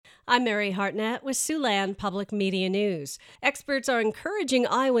I'm Mary Hartnett with Siouxland Public Media News. Experts are encouraging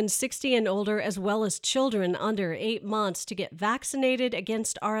Iowans 60 and older as well as children under 8 months to get vaccinated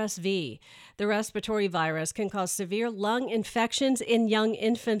against RSV. The respiratory virus can cause severe lung infections in young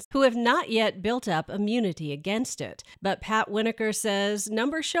infants who have not yet built up immunity against it. But Pat Winokur says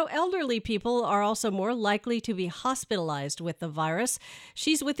numbers show elderly people are also more likely to be hospitalized with the virus.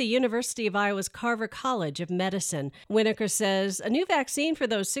 She's with the University of Iowa's Carver College of Medicine. Winokur says a new vaccine for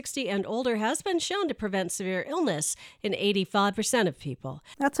those 60 and older has been shown to prevent severe illness in 85% of people.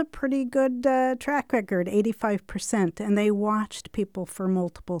 That's a pretty good track record, 85%, and they watched people for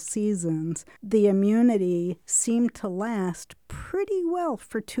multiple seasons. The immunity seemed to last pretty well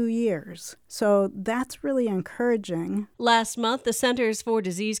for 2 years. So that's really encouraging. Last month, the Centers for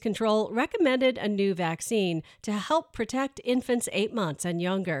Disease Control recommended a new vaccine to help protect infants 8 months and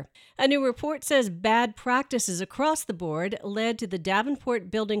younger. A new report says bad practices across the board led to the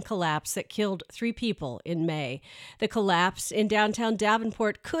Davenport building collapse that killed 3 people in May. The collapse in downtown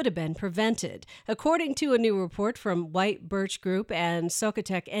Davenport could have been prevented. According to a new report from White Birch Group and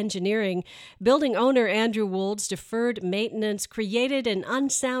Socotec Engineering, building owner Andrew Wold's deferred maintenance created an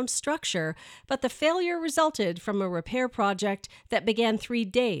unsound structure, but the failure resulted from a repair project that began 3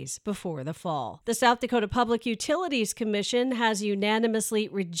 days before the fall. The South Dakota Public Utilities Commission has unanimously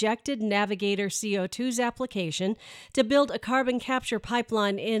rejected Navigator CO2's application to build a carbon capture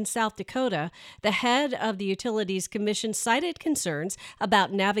pipeline in South Dakota. The head of the Utilities Commission cited concerns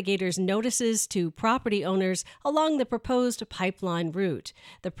about Navigator's notices to property owners along the proposed pipeline route.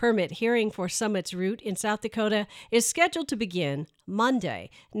 The permit hearing for Summit's route in South Dakota is scheduled to begin Monday.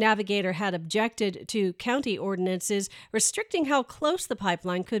 Navigator had objected to county ordinances restricting how close the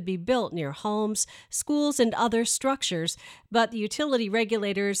pipeline could be built near homes, schools, and other structures, but the utility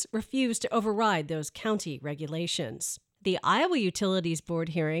regulators refused to override those county regulations. The Iowa Utilities Board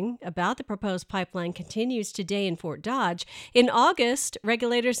hearing about the proposed pipeline continues today in Fort Dodge. In August,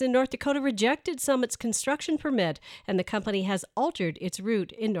 regulators in North Dakota rejected Summit's construction permit, and the company has altered its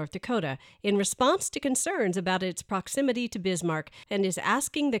route in North Dakota in response to concerns about its proximity to Bismarck and is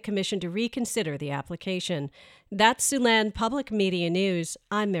asking the commission to reconsider the application. That's Siouxland Public Media News.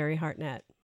 I'm Mary Hartnett.